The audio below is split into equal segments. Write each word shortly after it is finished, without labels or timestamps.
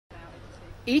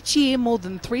Each year, more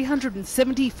than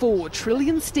 374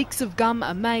 trillion sticks of gum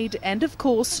are made and, of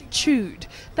course, chewed.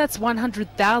 That's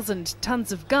 100,000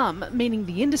 tonnes of gum, meaning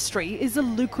the industry is a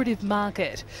lucrative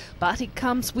market. But it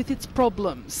comes with its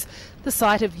problems. The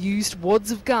sight of used wads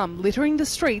of gum littering the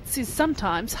streets is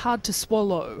sometimes hard to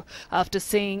swallow. After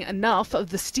seeing enough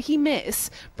of the sticky mess,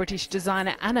 British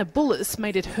designer Anna Bullis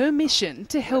made it her mission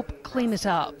to help clean it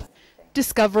up.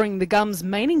 Discovering the gum's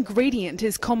main ingredient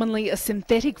is commonly a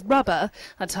synthetic rubber,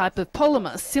 a type of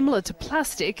polymer similar to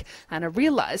plastic, Anna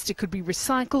realised it could be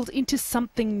recycled into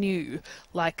something new,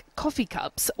 like coffee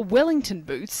cups, Wellington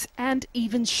boots and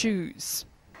even shoes.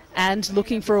 And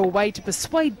looking for a way to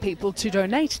persuade people to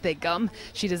donate their gum,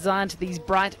 she designed these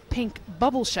bright pink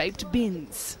bubble-shaped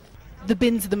bins. The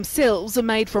bins themselves are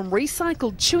made from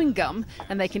recycled chewing gum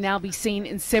and they can now be seen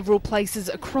in several places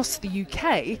across the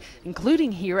UK,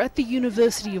 including here at the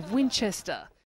University of Winchester.